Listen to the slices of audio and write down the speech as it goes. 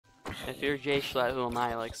If you're Jay Schlatt, who am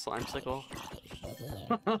I? Like Slimesicle?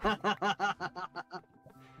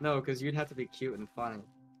 No, because you'd have to be cute and funny.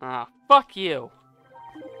 Ah, fuck you!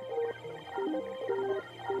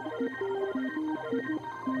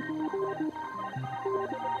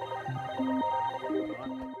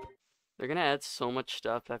 They're gonna add so much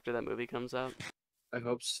stuff after that movie comes out. I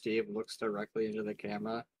hope Steve looks directly into the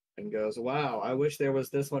camera and goes, "Wow, I wish there was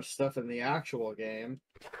this much stuff in the actual game."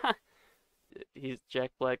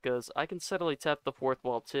 Jack Black goes, I can subtly tap the fourth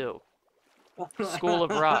wall too. School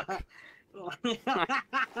of Rock.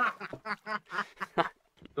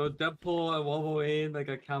 So Deadpool and Wolverine like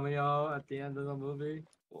a cameo at the end of the movie.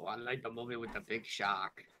 Oh, I like the movie with the big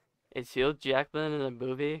shark. Is Hugh Jackman in the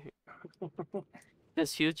movie?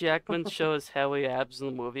 Does Hugh Jackman show his hairy abs in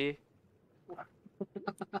the movie?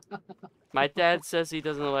 My dad says he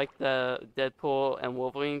doesn't like the Deadpool and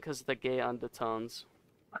Wolverine because of the gay undertones.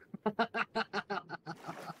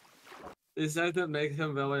 He says it makes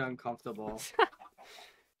him really uncomfortable.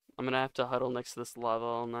 I'm gonna have to huddle next to this lava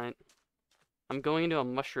all night. I'm going into a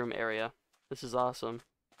mushroom area. This is awesome.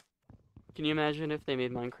 Can you imagine if they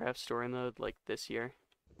made Minecraft story mode like this year?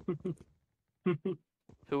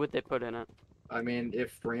 Who would they put in it? I mean,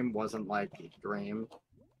 if Dream wasn't like Dream,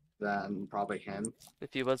 then probably him.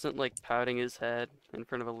 If he wasn't like pouting his head in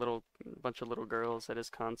front of a bunch of little girls at his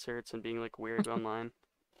concerts and being like weird online.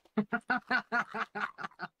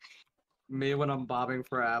 Me when I'm bobbing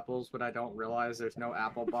for apples, but I don't realize there's no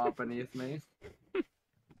apple bob beneath me.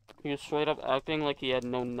 He was straight up acting like he had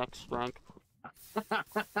no neck strength.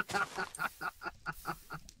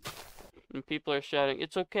 And people are shouting,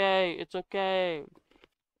 "It's okay, it's okay."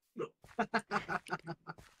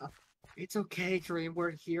 It's okay, Dream.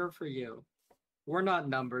 We're here for you. We're not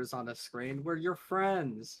numbers on a screen. We're your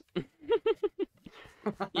friends.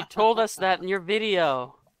 You told us that in your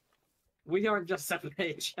video. We aren't just a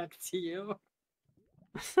paycheck to you.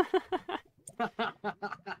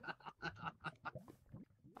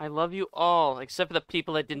 I love you all, except for the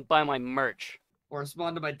people that didn't buy my merch. Or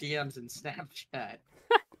respond to my DMs in Snapchat.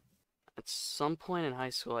 At some point in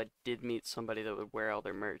high school, I did meet somebody that would wear all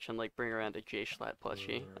their merch and like bring around a Jay Schlatt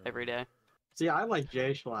plushie every day. See, I like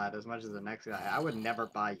Jay Schlatt as much as the next guy. I would never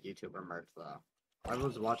buy YouTuber merch though. I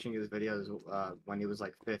was watching his videos when he was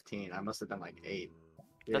like 15. I must have been like 8.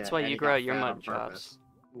 That's Yeah, why and you he grow got out your fat mutton on chops. purpose.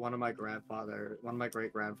 One of my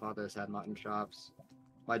great grandfathers had mutton chops.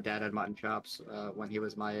 My dad had mutton chops when he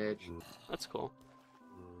was my age. That's cool.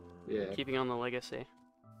 Yeah. Keeping on the legacy.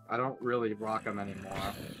 I don't really rock them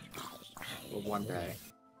anymore. But one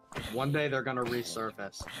day they're gonna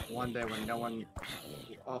resurface. One day when no one,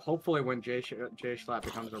 hopefully when Jay Schlatt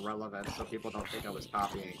becomes irrelevant, so people don't think I was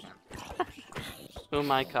copying him. Who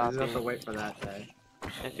am I I just copying? have to wait for that day.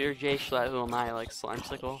 If you're Jay Schlatt, who am I? Like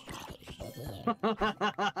Slimesicle?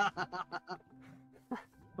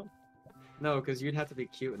 No, because you'd have to be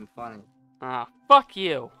cute and funny. Ah, fuck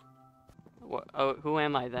you! What, oh, who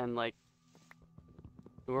am I then? Like,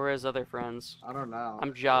 who are his other friends? I don't know.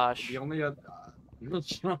 I'm Josh. The only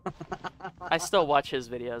I still watch his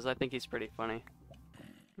videos. I think he's pretty funny.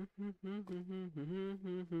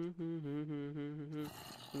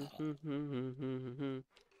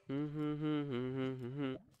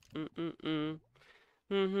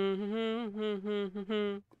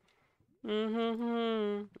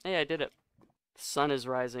 Hey, I did it. The sun is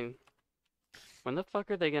rising. When the fuck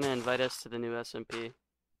are they gonna invite us to the new SMP?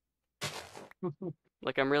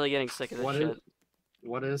 Like, I'm really getting sick of this shit.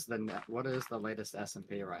 What is the latest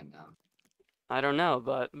SMP right now? I don't know,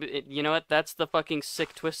 but you know what? That's the fucking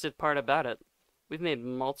sick, twisted part about it. We've made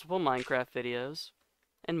multiple Minecraft videos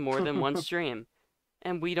and more than one stream,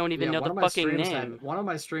 and we don't even know the fucking name. One of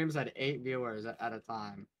my streams had 8 viewers at a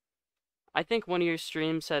time. I think one of your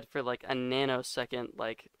streams had for like a nanosecond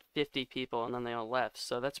like 50 people, and then they all left.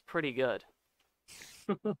 So that's pretty good.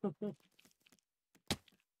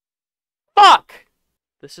 Fuck!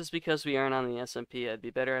 This is because we aren't on the SMP. I'd be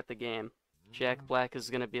better at the game. Jack Black is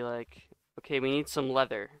gonna be like, okay, we need some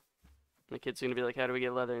leather. And the kid's gonna be like, how do we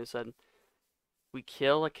get leather? And he said, we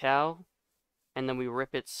kill a cow, and then we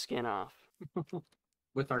rip its skin off.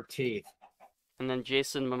 With our teeth. And then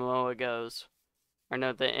Jason Momoa goes, or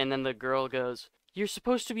no, and then the girl goes, you're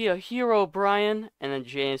supposed to be a hero, Brian. And then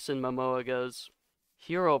Jason Momoa goes,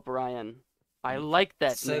 hero, Brian. I like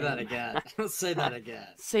that Say name. that again. Say that again.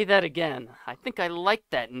 Say that again. I think I like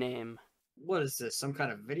that name. What is this, some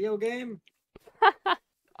kind of video game?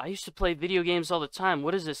 I used to play video games all the time.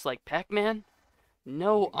 What is this, like Pac-Man?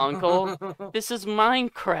 No, uncle. This is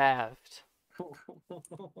Minecraft.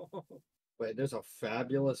 Wait, there's a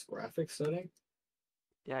fabulous graphics setting?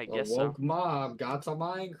 Yeah, I The guess woke so. mob got to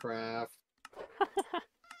Minecraft.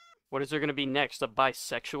 What is there gonna be next? A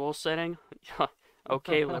bisexual setting?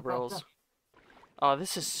 Okay, liberals. Oh,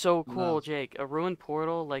 this is so cool, No. Jake. A ruined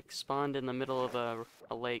portal, like, spawned in the middle of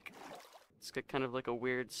a lake. It's got kind of like a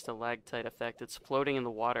weird stalactite effect. It's floating in the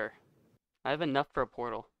water. I have enough for a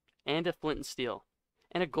portal. And a flint and steel.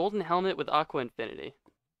 And a golden helmet with aqua infinity.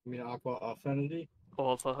 You mean Aqua Affinity?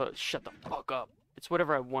 Oh, shut the fuck up. It's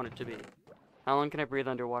whatever I want it to be. How long can I breathe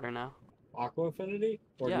underwater now? Aqua Affinity?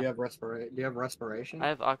 Or Yeah. do you have respiration? I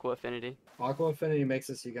have aqua affinity. Aqua Affinity makes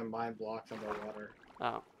it so you can mine blocks underwater.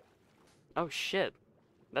 Oh. Oh, shit.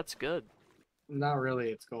 That's good. Not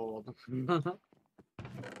really, it's gold.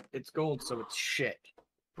 It's gold, so it's shit.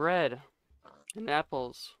 Bread. And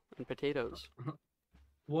apples. And potatoes.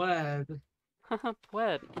 Bread. Haha,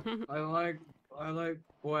 bread. I like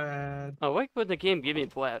bread. Oh, why would the game give me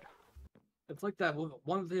bread? It's like that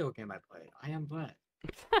one video game I played. I am bread.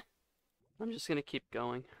 I'm just gonna keep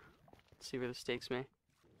going. See where this takes me.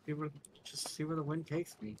 Just see where the wind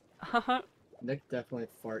takes me. Nick definitely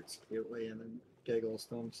farts cutely and then giggles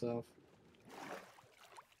to himself.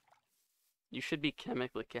 You should be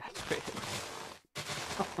chemically castrated.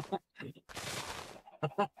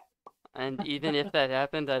 And even if that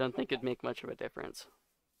happened, I don't think it'd make much of a difference.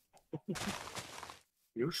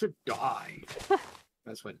 You should die.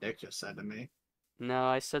 That's what Nick just said to me. No,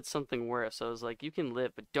 I said something worse. I was like, you can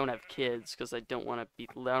live, but don't have kids, because I don't want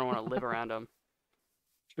to live around them.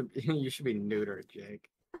 You should be neutered, Jake.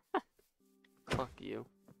 Fuck you.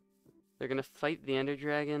 They're gonna fight the Ender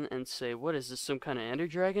Dragon and say, what is this, some kind of Ender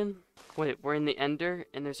Dragon? Wait, we're in the Ender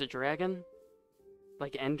and there's a dragon?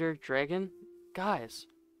 Like Ender Dragon? Guys,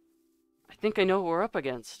 I think I know what we're up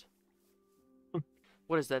against.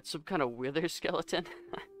 What is that, some kind of wither skeleton?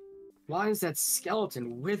 Why is that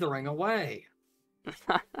skeleton withering away?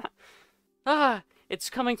 Ah, it's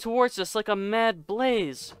coming towards us like a mad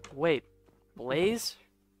blaze. Wait, blaze?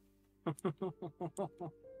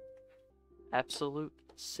 Absolute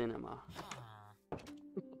cinema.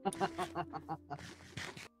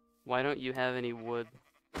 Why don't you have any wood?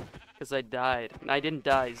 Because I died. I didn't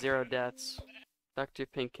die. 0 deaths. Dr.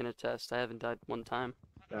 Pink can attest. I haven't died one time.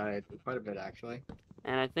 Died quite a bit, actually.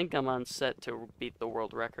 And I think I'm on set to beat the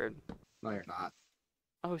world record. No, you're not.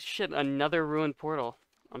 Oh shit, another ruined portal.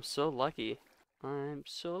 I'm so lucky. I'm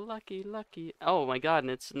so lucky, lucky. Oh my god,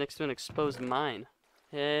 and it's next to an exposed mine.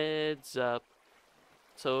 Heads up.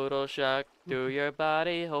 Total shock through your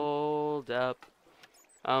body, hold up.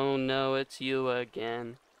 Oh no, it's you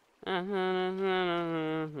again.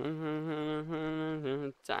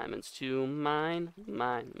 Diamonds to mine.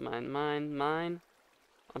 Mine.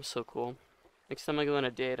 I'm so cool. Next time I go on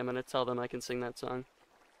a date, I'm gonna tell them I can sing that song.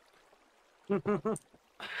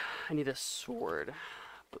 I need a sword.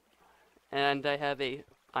 And I have a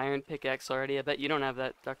iron pickaxe already. I bet you don't have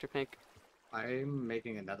that, Dr. Pink. I'm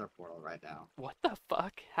making another portal right now. What the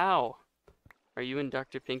fuck? How? Are you and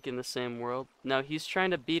Dr. Pink in the same world? No, he's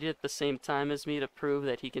trying to beat it at the same time as me to prove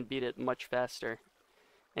that he can beat it much faster.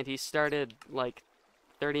 And he started, like,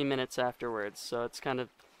 30 minutes afterwards, so it's kind of...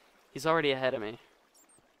 He's already ahead of me.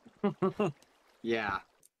 Yeah.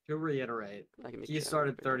 To reiterate, he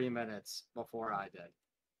started 30 minutes before I did.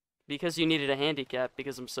 Because you needed a handicap,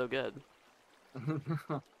 because I'm so good.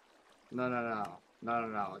 No.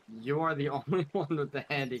 You are the only one with the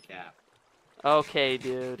handicap. Okay,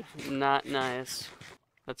 dude. Not nice.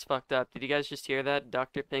 That's fucked up. Did you guys just hear that?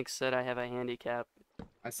 Dr. Pink said I have a handicap.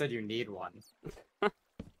 I said you need one.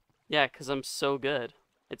 Yeah, because I'm so good.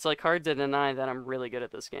 It's like hard to deny that I'm really good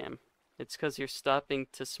at this game. It's because you're stopping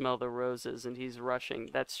to smell the roses and he's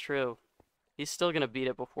rushing. That's true. He's still gonna beat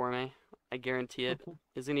it before me. I guarantee it.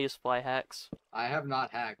 He's gonna use fly hacks. I have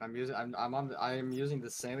not hacked. I'm using the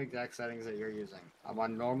same exact settings that you're using. I'm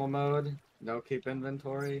on normal mode, no keep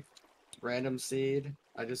inventory, random seed.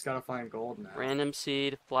 I just gotta find gold now. Random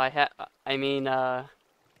seed, fly hack. I mean, how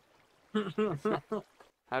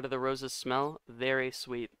do the roses smell? Very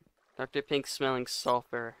sweet. Dr. Pink's smelling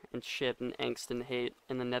sulfur and shit and angst and hate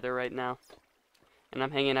in the nether right now. And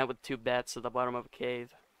I'm hanging out with 2 bats at the bottom of a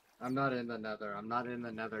cave. I'm not in the nether. I'm not in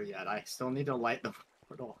the nether yet. I still need to light the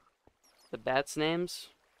portal. The bats' names?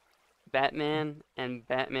 Batman and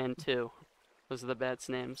Batman 2. Those are the bats'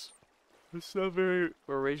 names. It's not very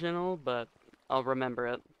original, but I'll remember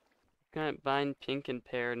it. Can't bind Pink and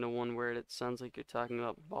Pear into one word. It sounds like you're talking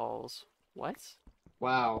about balls. What?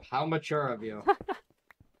 Wow, how mature of you.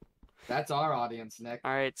 That's our audience, Nick.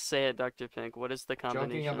 Alright, say it, Dr. Pink. What is the combination?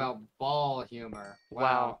 Joking about ball humor.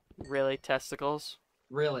 Wow. Really? Testicles?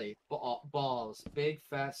 Really? Balls. Big,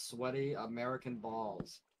 fat, sweaty American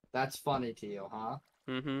balls. That's funny to you, huh?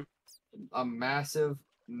 Mm-hmm. A massive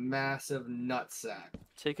nutsack.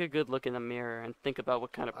 Take a good look in the mirror and think about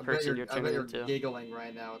what kind of I bet person you're, you're I bet turning you're into. giggling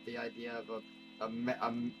right now at the idea of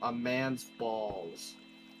a man's balls.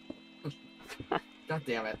 God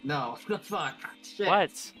damn it! No, the fuck! Shit!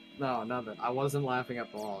 What? No, nothing. I wasn't laughing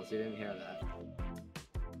at balls. You didn't hear that.